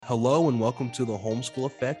Hello and welcome to the Homeschool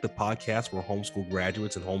Effect, the podcast where homeschool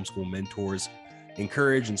graduates and homeschool mentors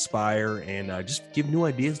encourage, inspire, and just give new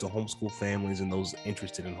ideas to homeschool families and those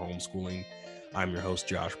interested in homeschooling. I'm your host,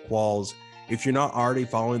 Josh Qualls. If you're not already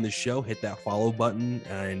following the show, hit that follow button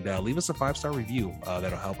and leave us a 5-star review.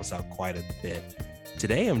 That'll help us out quite a bit.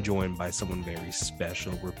 Today, I'm joined by someone very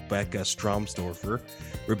special, Rebecca Stromsdorfer.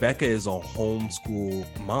 Rebecca is a homeschool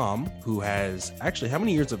mom who has, actually, how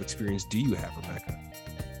many years of experience do you have, Rebecca?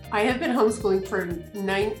 I have been homeschooling for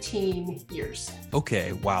 19 years.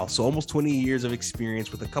 Okay, wow. So almost 20 years of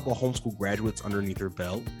experience with a couple of homeschool graduates underneath her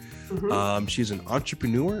belt. Mm-hmm. She's an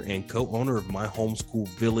entrepreneur and co-owner of My Homeschool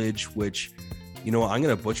Village, which, you know, I'm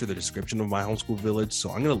going to butcher the description of My Homeschool Village,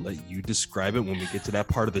 so I'm going to let you describe it when we get to that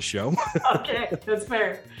part of the show. Okay, that's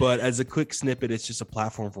fair. But as a quick snippet, it's just a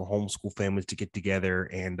platform for homeschool families to get together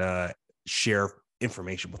and share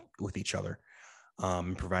information with each other.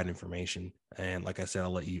 And provide information. And like I said,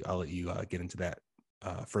 I'll let you get into that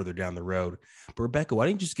further down the road. But Rebecca, why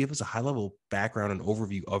don't you just give us a high level background and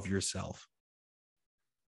overview of yourself?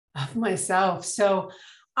 Of myself. So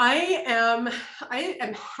I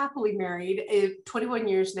am happily married 21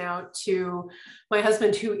 years now to my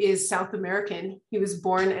husband, who is South American. He was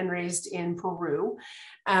born and raised in Peru.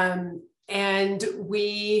 And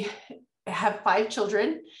we have 5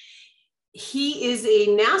 children. He is a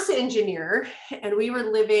NASA engineer, and we were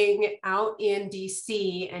living out in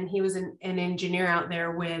DC, and he was an engineer out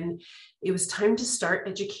there when it was time to start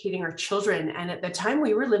educating our children. And at the time,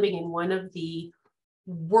 we were living in one of the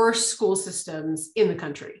worst school systems in the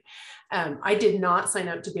country. I did not sign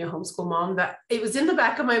up to be a homeschool mom. That it was in the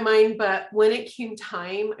back of my mind, but when it came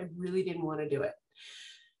time, I really didn't want to do it.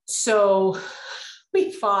 So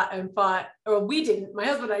we fought and fought, or we didn't. My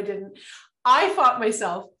husband and I didn't. I fought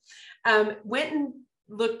myself. Went and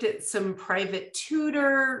looked at some private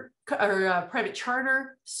tutor or private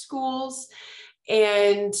charter schools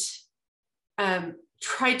and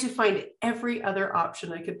tried to find every other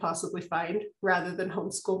option I could possibly find rather than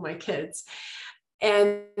homeschool my kids.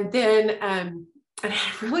 And then I had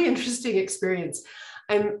a really interesting experience.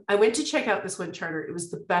 I went to check out this one charter. It was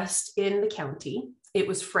the best in the county. It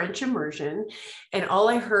was French immersion. And all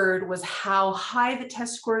I heard was how high the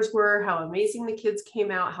test scores were, how amazing the kids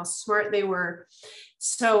came out, how smart they were.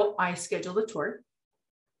 So I scheduled a tour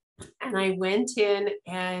and I went in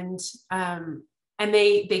and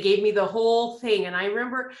they gave me the whole thing. And I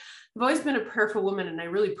remember I've always been a prayerful woman, and I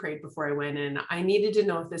really prayed before I went in. I needed to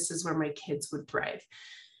know if this is where my kids would thrive.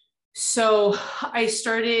 So I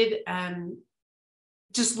started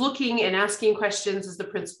just looking and asking questions as the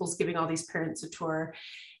principal's giving all these parents a tour.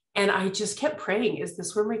 And I just kept praying, is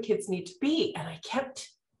this where my kids need to be? And I kept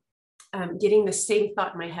getting the same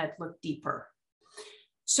thought in my head, look deeper.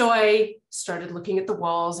 So I started looking at the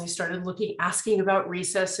walls. I started asking about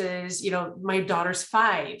recesses. You know, my daughter's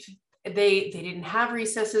 5. They didn't have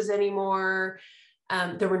recesses anymore.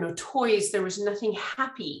 There were no toys. There was nothing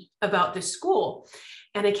happy about this school.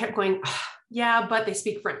 And I kept going, yeah, but they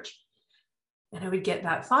speak French. And I would get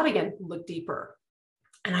that thought again, look deeper.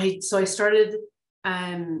 And I started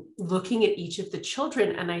looking at each of the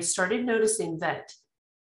children, and I started noticing that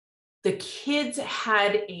the kids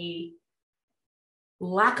had a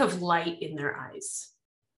lack of light in their eyes.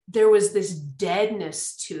 There was this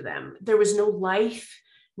deadness to them. There was no life,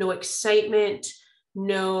 no excitement,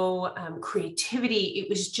 no creativity. It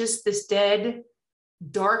was just this dead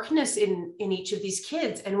darkness in each of these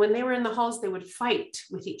kids. And when they were in the halls, they would fight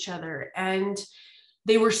with each other. And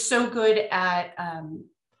they were so good at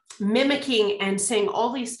mimicking and saying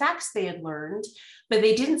all these facts they had learned, but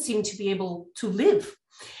they didn't seem to be able to live.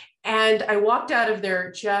 And I walked out of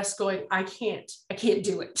there just going, I can't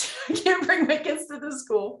do it. I can't bring my kids to the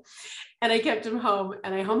school. And I kept them home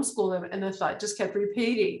and I homeschooled them. And the thought just kept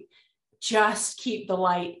repeating, just keep the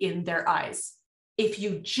light in their eyes. If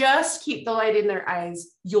you just keep the light in their eyes,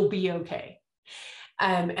 you'll be okay.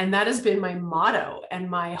 And that has been my motto, and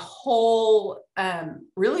my whole,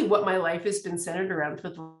 really what my life has been centered around for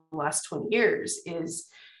the last 20 years is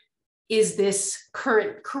this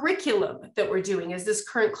current curriculum that we're doing? Is this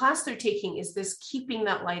current class they're taking? Is this keeping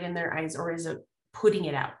that light in their eyes, or is it putting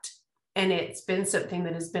it out? And it's been something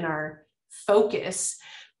that has been our focus,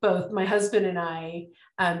 both my husband and I,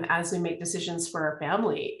 as we make decisions for our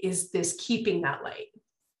family, is this keeping that light.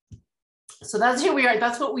 So that's who we are.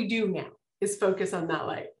 That's what we do now, is focus on that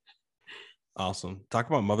light. Awesome. Talk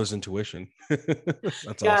about mother's intuition. That's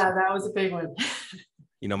awesome. Yeah, that was a big one.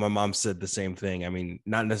 You know, my mom said the same thing. I mean,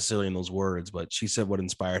 not necessarily in those words, but she said what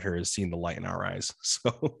inspired her is seeing the light in our eyes.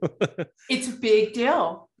 So it's a big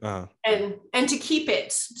deal. Uh-huh. And to keep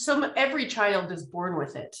it. So every child is born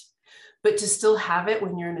with it. but to still have it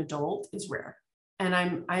when you're an adult is rare. And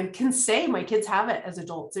I can say my kids have it as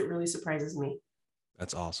adults. It really surprises me.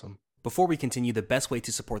 That's awesome. Before we continue, the best way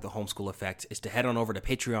to support the Homeschool Effect is to head on over to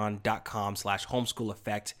patreon.com/homeschool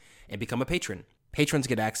effect and become a patron. Patrons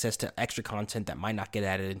get access to extra content that might not get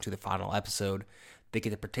added into the final episode. They get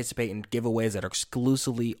to participate in giveaways that are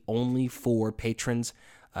exclusively only for patrons.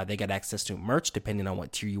 They get access to merch depending on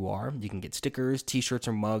what tier you are. You can get stickers, t-shirts,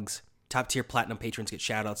 or mugs. Top tier platinum patrons get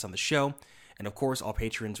shout outs on the show. And of course, all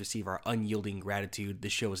patrons receive our unyielding gratitude.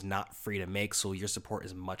 This show is not free to make, so your support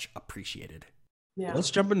is much appreciated. Yeah.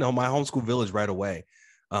 Let's jump into My Homeschool Village right away.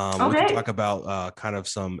 We can talk about kind of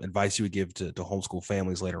some advice you would give to homeschool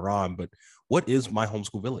families later on, but what is My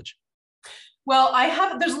Homeschool Village? Well,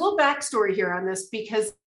 there's a little backstory here on this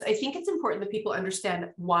because I think it's important that people understand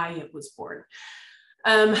why it was born.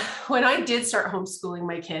 When I did start homeschooling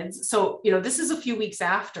my kids, so, this is a few weeks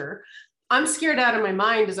after, I'm scared out of my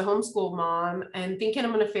mind as a homeschool mom and thinking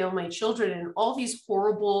I'm going to fail my children and all these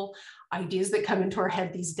horrible ideas that come into our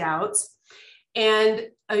head, these doubts. And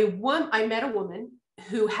I met a woman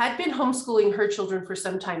who had been homeschooling her children for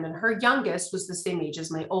some time, and her youngest was the same age as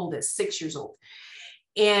my oldest, 6 years old.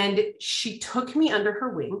 And she took me under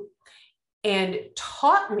her wing and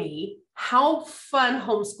taught me how fun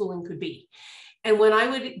homeschooling could be. And when I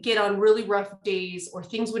would get on really rough days or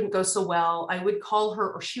things wouldn't go so well, I would call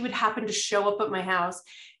her, or she would happen to show up at my house,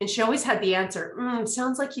 and she always had the answer.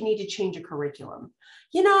 Sounds like you need to change a curriculum.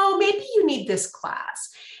 Maybe you need this class.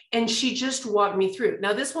 And she just walked me through.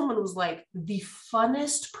 Now, this woman was like the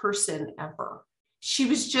funnest person ever. She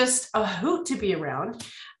was just a hoot to be around.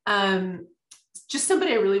 Just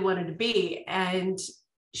somebody I really wanted to be. And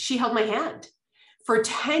she held my hand. For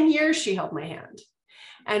 10 years, she held my hand.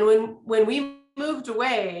 And when we moved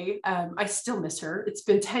away, I still miss her. It's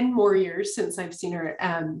been 10 more years since I've seen her.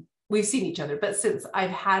 We've seen each other, but since I've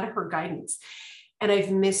had her guidance, and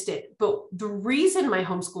I've missed it. But the reason My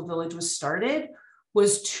Homeschool Village was started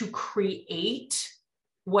was to create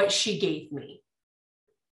what she gave me.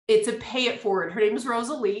 It's a pay it forward. Her name is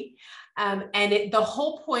Rosalie. And the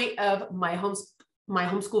whole point of My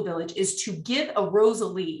Homeschool Village is to give a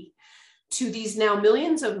Rosalie to these now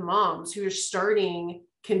millions of moms who are starting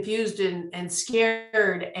confused and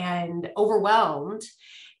scared and overwhelmed.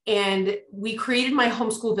 And we created My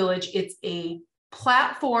Homeschool Village. It's a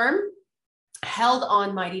platform held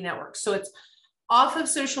on Mighty Network. So it's off of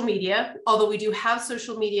social media, although we do have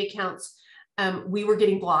social media accounts. We were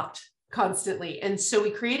getting blocked constantly. And so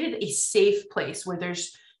we created a safe place where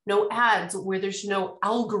there's no ads, where there's no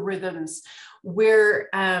algorithms, where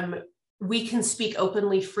we can speak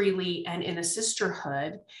openly, freely, and in a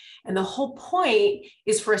sisterhood. And the whole point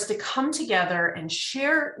is for us to come together and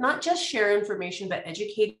share, not just share information, but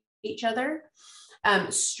educate each other,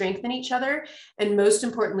 strengthen each other, and most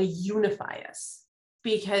importantly, unify us.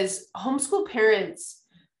 Because homeschool parents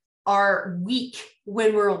are weak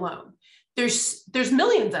when we're alone. There's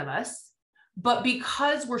millions of us, but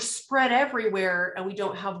because we're spread everywhere and we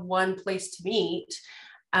don't have one place to meet,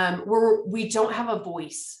 we don't have a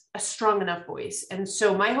voice, a strong enough voice. And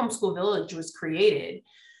so My Homeschool Village was created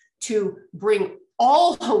to bring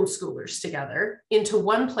all homeschoolers together into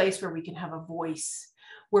one place where we can have a voice,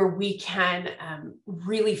 where we can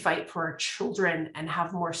really fight for our children and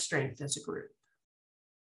have more strength as a group.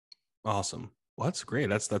 Awesome. Well, that's great.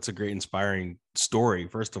 That's a great inspiring story,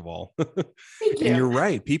 first of all. Thank you. And you're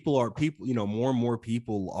right. People, more and more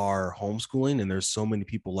people are homeschooling, and there's so many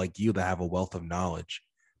people like you that have a wealth of knowledge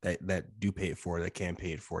that do pay it forward, that can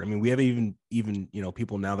pay it forward. I mean, we have even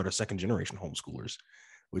people now that are second generation homeschoolers,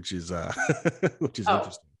 which is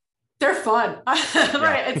interesting. They're fun.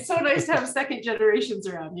 Right. It's so nice to have second generations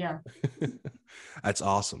around. Yeah. That's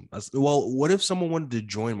awesome. Well, what if someone wanted to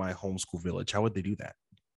join My Homeschool Village? How would they do that?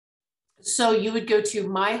 So you would go to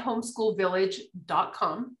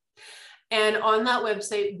myhomeschoolvillage.com. And on that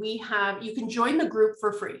website, you can join the group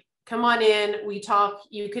for free. Come on in, we talk,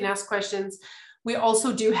 you can ask questions. We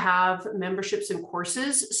also do have memberships and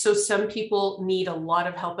courses. So some people need a lot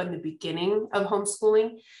of help in the beginning of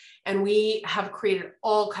homeschooling. And we have created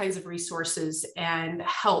all kinds of resources and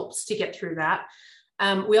helps to get through that.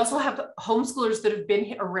 We also have homeschoolers that have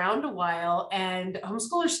been around a while, and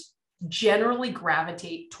homeschoolers generally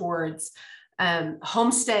gravitate towards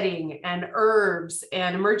homesteading and herbs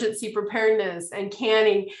and emergency preparedness and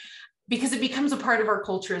canning, because it becomes a part of our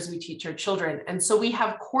culture as we teach our children. And so we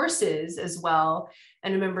have courses as well,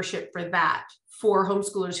 and a membership for that, for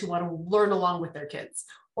homeschoolers who want to learn along with their kids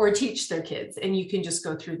or teach their kids. And you can just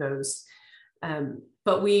go through those. And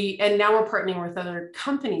now we're partnering with other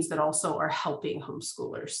companies that also are helping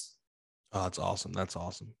homeschoolers. Oh, that's awesome. That's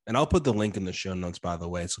awesome. And I'll put the link in the show notes, by the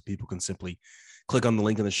way, so people can simply click on the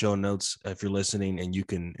link in the show notes if you're listening, and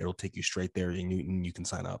it'll take you straight there, and you can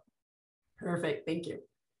sign up. Perfect. Thank you.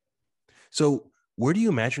 So where do you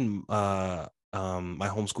imagine my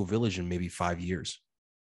homeschool village in maybe 5 years?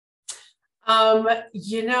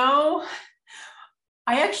 You know,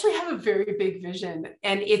 I actually have a very big vision,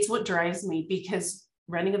 and it's what drives me because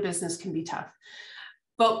running a business can be tough.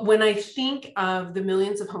 But when I think of the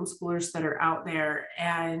millions of homeschoolers that are out there,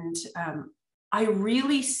 and I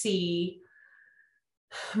really see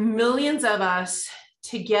millions of us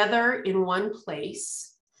together in one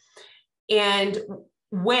place. And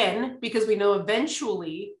because we know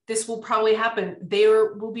eventually this will probably happen, they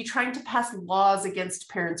will be trying to pass laws against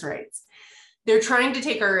parents' rights. They're trying to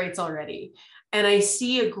take our rights already. And I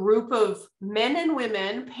see a group of men and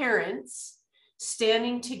women, parents,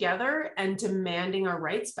 standing together and demanding our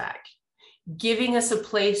rights back, giving us a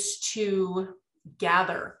place to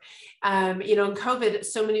gather. In COVID,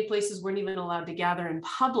 so many places weren't even allowed to gather in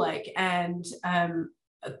public. And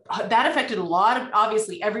that affected a lot of,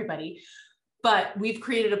 obviously, everybody. But we've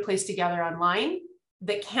created a place to gather online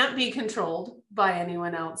that can't be controlled by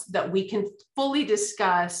anyone else, that we can fully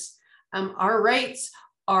discuss our rights,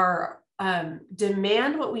 our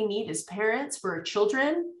demand what we need as parents for our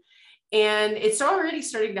children. And it's already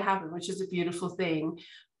starting to happen, which is a beautiful thing.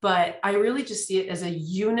 But I really just see it as a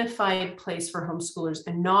unified place for homeschoolers,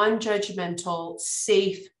 a non-judgmental,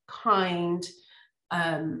 safe, kind.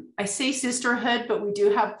 I say sisterhood, but we do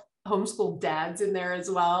have homeschool dads in there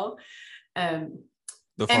as well. The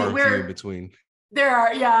far and few in between. There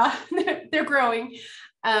are, yeah, they're growing.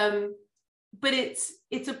 But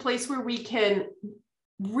it's a place where we are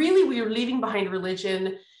leaving behind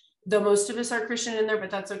religion, though most of us are Christian in there,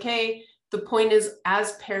 but that's okay. The point is,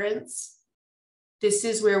 as parents, this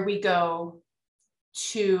is where we go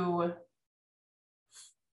to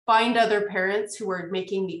find other parents who are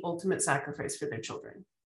making the ultimate sacrifice for their children.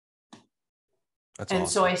 That's awesome.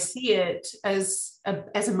 So I see it as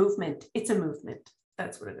a movement. It's a movement.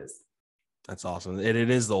 That's what it is. That's awesome. It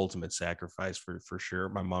is the ultimate sacrifice for sure.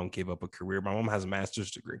 My mom gave up a career. My mom has a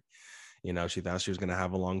master's degree. She thought she was going to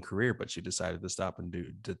have a long career, but she decided to stop and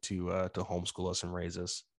to homeschool us and raise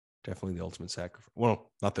us. Definitely the ultimate sacrifice.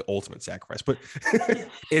 Well, not the ultimate sacrifice, but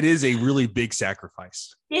it is a really big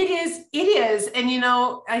sacrifice. It is. And,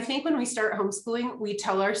 I think when we start homeschooling, we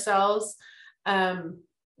tell ourselves,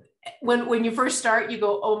 when you first start, you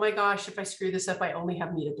go, oh my gosh, if I screw this up, I only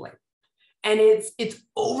have me to blame. And it's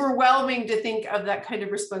overwhelming to think of that kind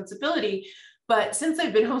of responsibility. But since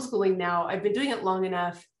I've been homeschooling now, I've been doing it long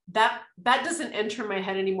enough that doesn't enter my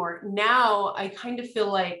head anymore. Now I kind of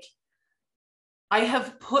feel like I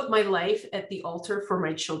have put my life at the altar for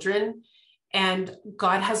my children, and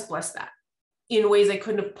God has blessed that in ways I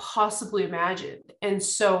couldn't have possibly imagined. And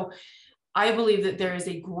so I believe that there is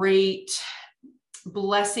a great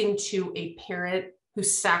blessing to a parent who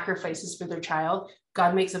sacrifices for their child.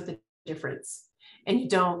 God makes up the difference.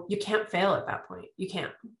 And you can't fail at that point. You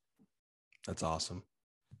can't. That's awesome.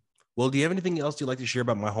 Well, do you have anything else you'd like to share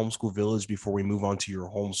about my homeschool village before we move on to your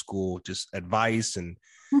homeschool, just advice and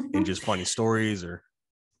just funny stories? Or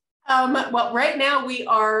well, right now we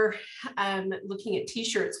are looking at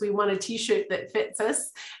t-shirts. We want a t-shirt that fits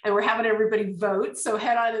us, and we're having everybody vote. So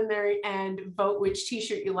head on in there and vote which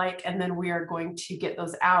t-shirt you like, and then we are going to get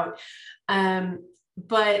those out.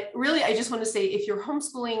 But really, I just want to say, if you're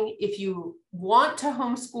homeschooling, if you want to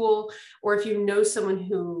homeschool, or if you know someone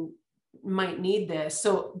who might need this.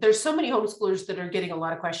 So there's so many homeschoolers that are getting a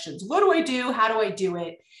lot of questions. What do I do? How do I do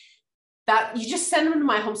it? That you just send them to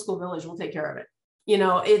my homeschool village. We'll take care of it.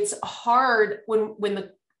 It's hard when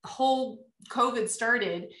the whole COVID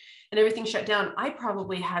started and everything shut down. I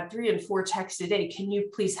probably had 3 and 4 texts a day. Can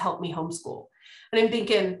you please help me homeschool? And I'm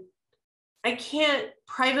thinking, I can't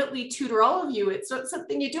privately tutor all of you. It's not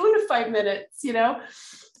something you do in 5 minutes,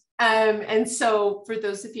 And so for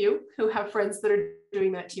those of you who have friends that are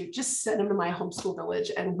doing that to you, just send them to my homeschool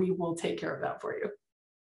village and we will take care of that for you.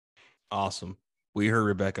 Awesome. We heard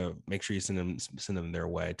Rebecca. Make sure you send them their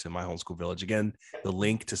way to my homeschool village. Again, the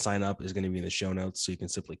link to sign up is going to be in the show notes, so you can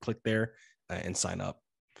simply click there and sign up.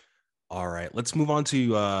 All right, let's move on to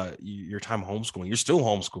your time homeschooling. You're still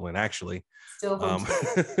homeschooling, actually. Still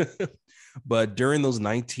homeschooling. But during those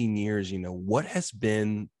 19 years, what has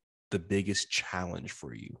been the biggest challenge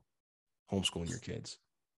for you homeschooling your kids?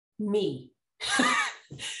 Me.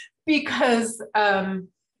 Because I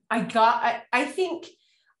think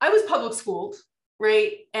I was public schooled,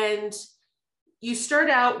 right? And you start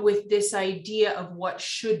out with this idea of what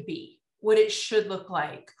should be, what it should look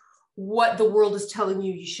like, what the world is telling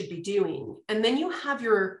you should be doing. And then you have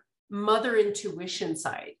your mother intuition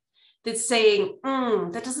side that's saying,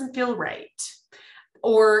 that doesn't feel right.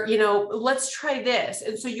 Or, let's try this.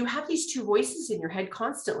 And so you have these two voices in your head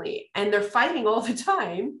constantly, and they're fighting all the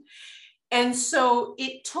time. And so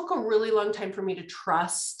it took a really long time for me to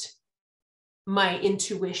trust my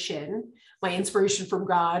intuition, my inspiration from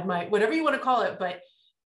God, my whatever you want to call it. But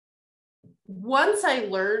once I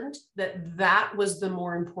learned that that was the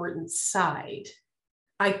more important side,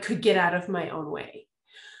 I could get out of my own way.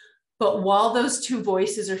 But while those two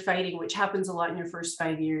voices are fighting, which happens a lot in your first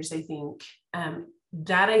 5 years, I think,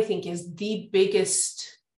 that I think is the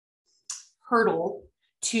biggest hurdle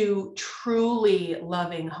to truly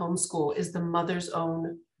loving homeschool, is the mother's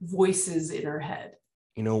own voices in her head.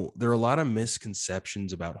 There are a lot of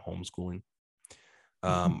misconceptions about homeschooling.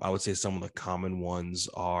 I would say some of the common ones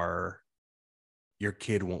are your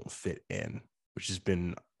kid won't fit in, which has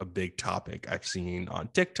been a big topic I've seen on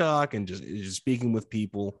TikTok and just speaking with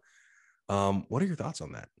people. What are your thoughts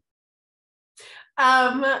on that?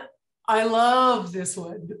 I love this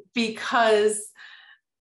one because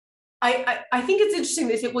I think it's interesting.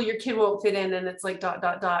 They say, well, your kid won't fit in, and it's like ...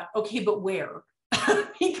 Okay, but where?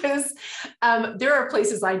 Because there are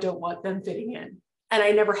places I don't want them fitting in, and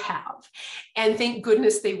I never have. And thank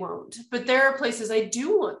goodness they won't. But there are places I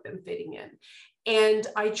do want them fitting in. And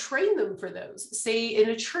I train them for those. Say in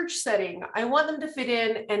a church setting, I want them to fit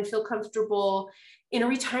in and feel comfortable in a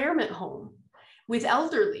retirement home with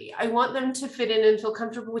elderly. I want them to fit in and feel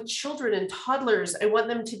comfortable with children and toddlers. I want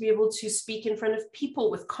them to be able to speak in front of people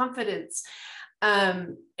with confidence.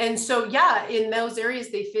 And so, yeah, in those areas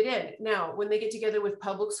they fit in. Now, when they get together with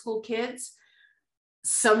public school kids,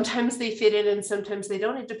 sometimes they fit in and sometimes they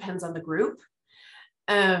don't. It depends on the group.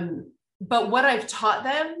 But what I've taught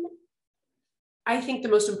them, I think the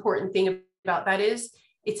most important thing about that is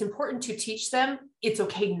it's important to teach them it's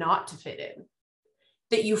okay not to fit in,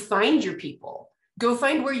 that you find your people, go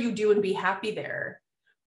find where you do and be happy there,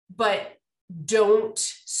 but don't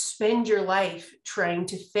spend your life trying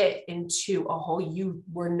to fit into a hole you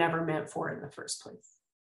were never meant for in the first place.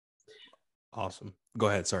 Awesome. Go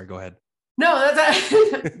ahead. Sorry, go ahead. No,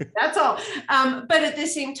 that's all. But at the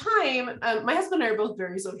same time, my husband and I are both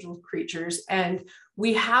very social creatures, and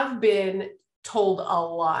we have been told a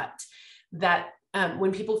lot that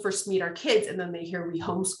when people first meet our kids and then they hear we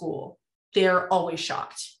homeschool, they're always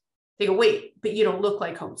shocked. They go, wait, but you don't look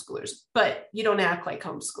like homeschoolers, but you don't act like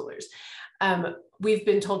homeschoolers. We've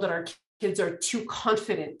been told that our kids are too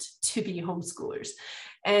confident to be homeschoolers.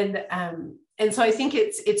 And so I think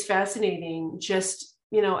it's fascinating just,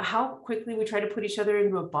 how quickly we try to put each other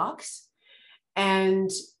into a box.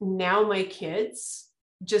 And now my kids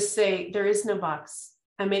just say, there is no box.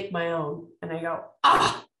 I make my own. And I go,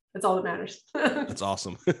 that's all that matters. That's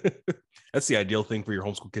awesome. That's the ideal thing for your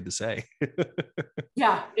homeschool kid to say.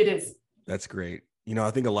 Yeah, it is. That's great.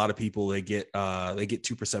 I think a lot of people, they get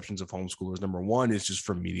two perceptions of homeschoolers. Number one is just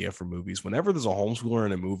from media, from movies. Whenever there's a homeschooler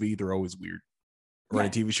in a movie, they're always weird. Or in a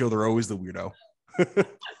TV show, they're always the weirdo.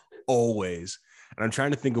 Always. And I'm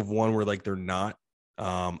trying to think of one where like they're not.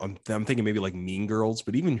 I'm thinking maybe like Mean Girls,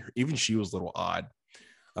 but even she was a little odd.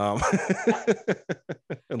 And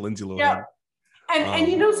Lindsay Lohan. Yeah.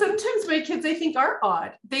 And sometimes my kids, I think, are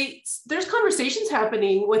odd. There's conversations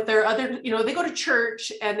happening with their other, they go to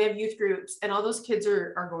church and they have youth groups, and all those kids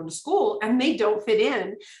are going to school and they don't fit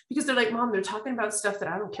in because they're like, Mom, they're talking about stuff that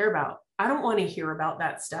I don't care about. I don't want to hear about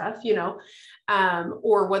that stuff,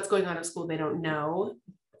 or what's going on at school they don't know.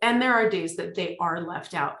 And there are days that they are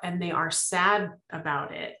left out and they are sad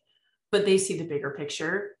about it, but they see the bigger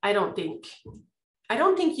picture. I don't think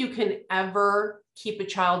you can ever keep a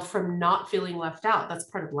child from not feeling left out. That's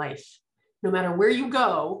part of life. No matter where you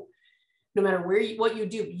go, no matter what you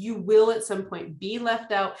do, you will at some point be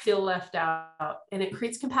left out, feel left out, and it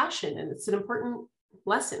creates compassion. And it's an important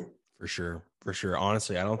lesson. For sure.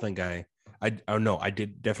 Honestly, I don't think I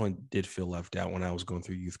definitely did feel left out when I was going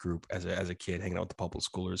through youth group as a kid, hanging out with the public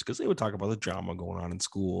schoolers, because they would talk about the drama going on in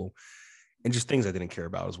school and just things I didn't care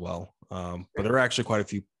about as well. But there were actually quite a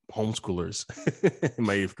few homeschoolers in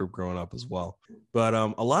my youth group growing up as well. But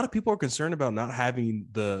a lot of people are concerned about not having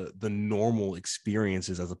the normal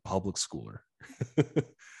experiences as a public schooler.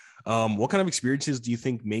 What kind of experiences do you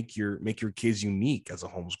think make your kids unique as a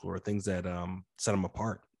homeschooler? Things that set them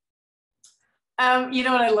apart? You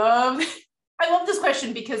know what I love? I love this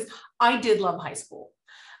question because I did love high school.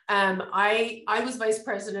 I was vice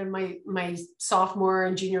president in my sophomore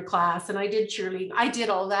and junior class, and I did cheerleading. I did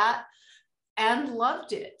all that and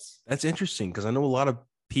loved it. That's interesting because I know a lot of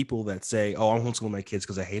people that say, "Oh, I'm homeschooling my kids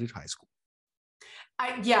because I hated high school."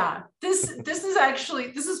 This is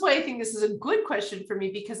actually, this is why I think this is a good question for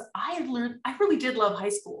me, because I really did love high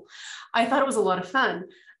school. I thought it was a lot of fun.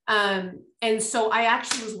 And so I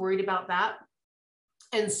actually was worried about that.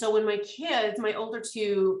 And so when my kids, my older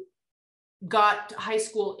two, got high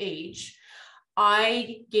school age,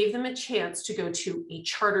 I gave them a chance to go to a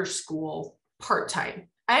charter school part-time.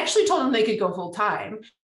 I actually told them they could go full-time.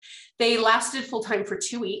 They lasted full-time for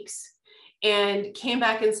 2 weeks and came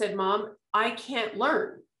back and said, Mom, I can't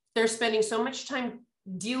learn. They're spending so much time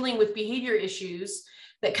dealing with behavior issues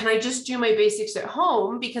that can I just do my basics at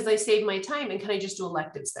home because I saved my time, and can I just do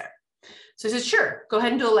electives there? So I said, sure, go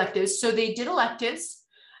ahead and do electives. So they did electives.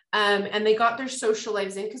 And they got their social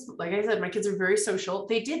lives in, because like I said, my kids are very social.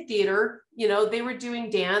 They did theater, they were doing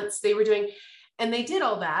dance, and they did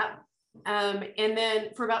all that. And then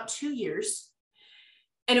for about 2 years,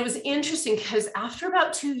 and it was interesting because after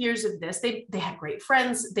about 2 years of this, they had great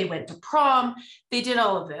friends. They went to prom. They did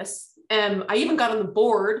all of this. I even got on the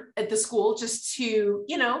board at the school just to,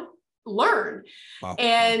 learn. Wow.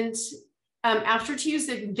 And after 2 years,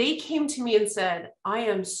 they came to me and said, I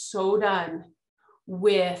am so done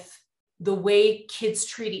with the way kids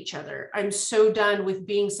treat each other. I'm so done with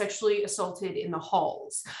being sexually assaulted in the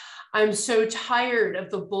halls. I'm so tired of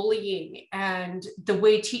the bullying and the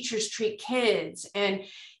way teachers treat kids. And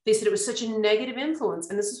they said it was such a negative influence.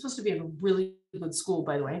 And this is supposed to be a really good school,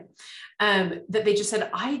 by the way, that they just said,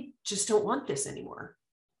 I just don't want this anymore.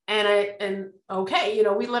 And okay,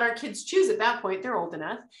 we let our kids choose at that point. They're old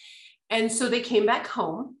enough. And so they came back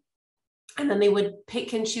home, and then they would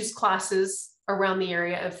pick and choose classes around the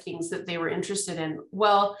area of things that they were interested in.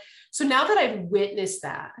 Well, so now that I've witnessed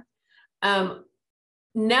that,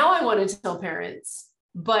 now I want to tell parents,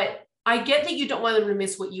 but I get that you don't want them to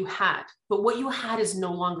miss what you had, but what you had is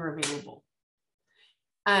no longer available.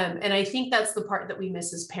 And I think that's the part that we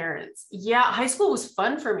miss as parents. Yeah, high school was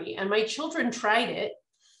fun for me, and my children tried it,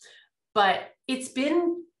 but it's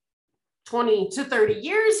been 20 to 30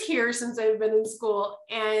 years here since I've been in school,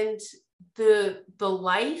 and the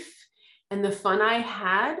life and the fun I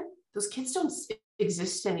had, those kids don't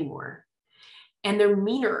exist anymore. And they're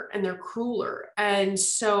meaner and they're crueler. And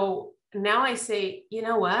so now I say, you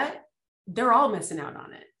know what? They're all missing out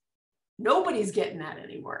on it. Nobody's getting that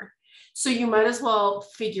anymore. So you might as well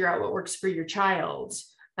figure out what works for your child.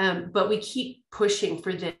 But we keep pushing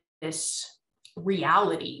for this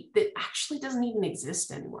reality that actually doesn't even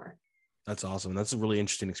exist anymore. That's awesome. That's a really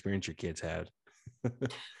interesting experience your kids had.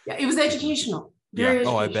 Yeah, it was educational.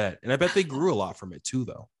 I bet. And I bet they grew a lot from it too,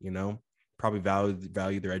 though, probably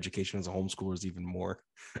value their education as a homeschoolers even more.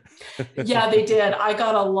 Yeah, they did. I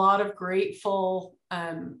got a lot of grateful.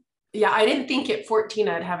 I didn't think at 14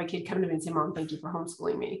 I'd have a kid come to me and say, Mom, thank you for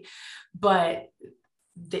homeschooling me. But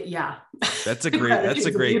that's a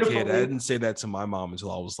great kid. I didn't say that to my mom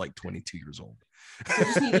until I was like 22 years old. So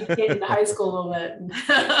just need to get into high school a little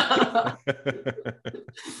bit.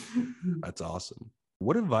 That's awesome.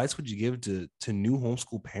 What advice would you give to new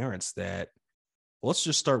homeschool parents that, let's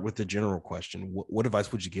just start with the general question. What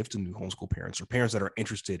advice would you give to new homeschool parents or parents that are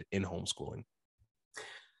interested in homeschooling?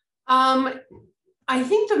 I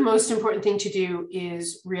think the most important thing to do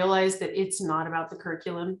is realize that it's not about the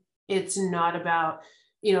curriculum. It's not about,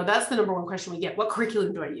 that's the number one question we get. What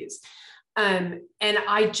curriculum do I use? And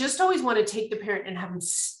I just always want to take the parent and have them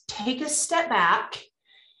take a step back.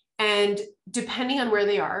 And depending on where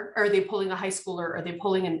they are they pulling a high schooler? Are they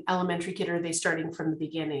pulling an elementary kid? Or are they starting from the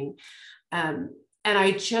beginning? And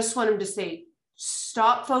I just want them to say,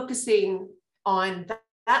 stop focusing on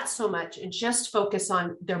that so much and just focus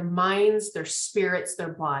on their minds, their spirits,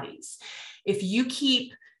 their bodies. If you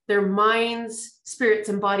keep their minds, spirits,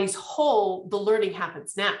 and bodies whole, the learning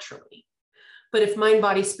happens naturally. But if mind,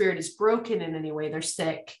 body, spirit is broken in any way, they're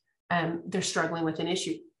sick, they're struggling with an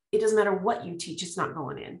issue, it doesn't matter what you teach, it's not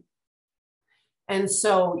going in. And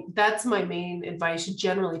so that's my main advice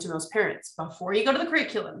generally to most parents. Before you go to the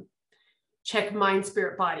curriculum, check mind,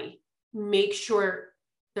 spirit, body. Make sure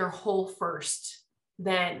they're whole first.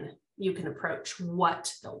 Then you can approach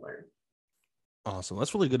what they'll learn. Awesome.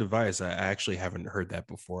 That's really good advice. I actually haven't heard that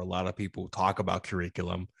before. A lot of people talk about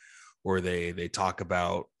curriculum, or they talk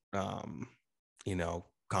about,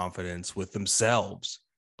 confidence with themselves,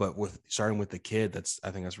 but with starting with the kid,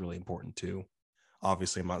 I think that's really important too.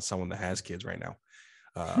 Obviously, I'm not someone that has kids right now,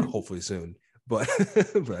 hopefully soon, but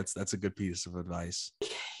that's a good piece of advice.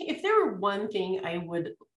 If there were one thing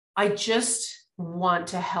I just want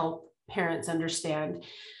to help parents understand,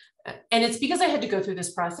 and it's because I had to go through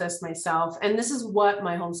this process myself, and this is what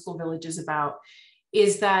my homeschool village is about,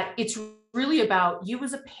 is that it's really about you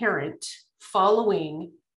as a parent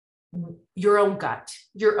following your own gut,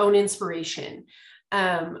 your own inspiration.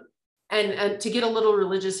 And to get a little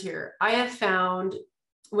religious here, I have found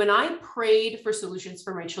when I prayed for solutions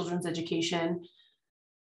for my children's education,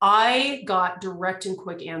 I got direct and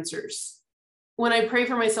quick answers. When I pray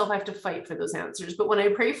for myself, I have to fight for those answers. But when I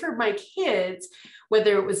pray for my kids,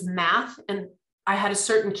 whether it was math, and I had a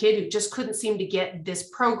certain kid who just couldn't seem to get this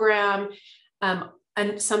program,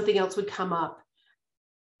 and something else would come up.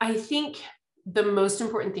 I think the most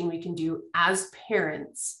important thing we can do as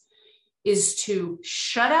parents is to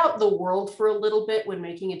shut out the world for a little bit when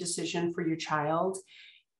making a decision for your child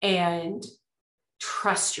and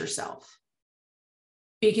trust yourself.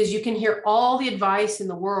 Because you can hear all the advice in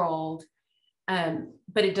the world,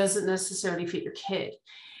 but it doesn't necessarily fit your kid.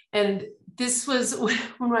 And this was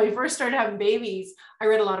when I first started having babies, I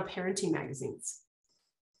read a lot of parenting magazines.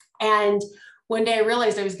 And one day I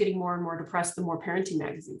realized I was getting more and more depressed the more parenting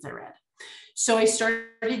magazines I read. So I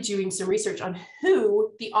started doing some research on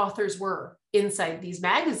who the authors were inside these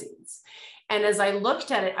magazines. And as I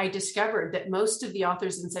looked at it, I discovered that most of the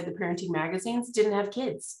authors inside the parenting magazines didn't have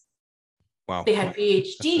kids. Wow. They had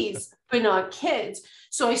PhDs, but not kids.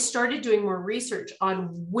 So I started doing more research on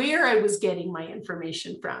where I was getting my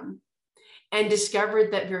information from and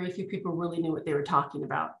discovered that very few people really knew what they were talking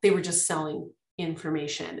about. They were just selling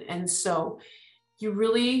information. And so you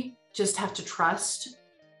really just have to trust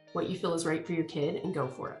what you feel is right for your kid and go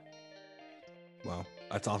for it. Wow.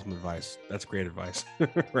 That's awesome advice. That's great advice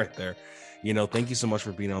right there. Thank you so much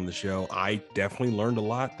for being on the show. I definitely learned a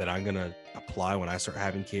lot that I'm going to apply when I start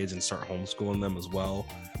having kids and start homeschooling them as well.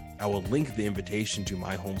 I will link the invitation to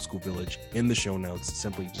my homeschool village in the show notes.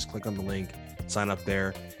 Simply just click on the link, sign up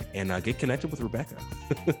there, and get connected with Rebecca.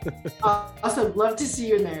 Awesome. Love to see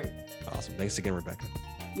you in there. Awesome. Thanks again, Rebecca.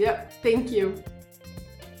 Yep. Thank you.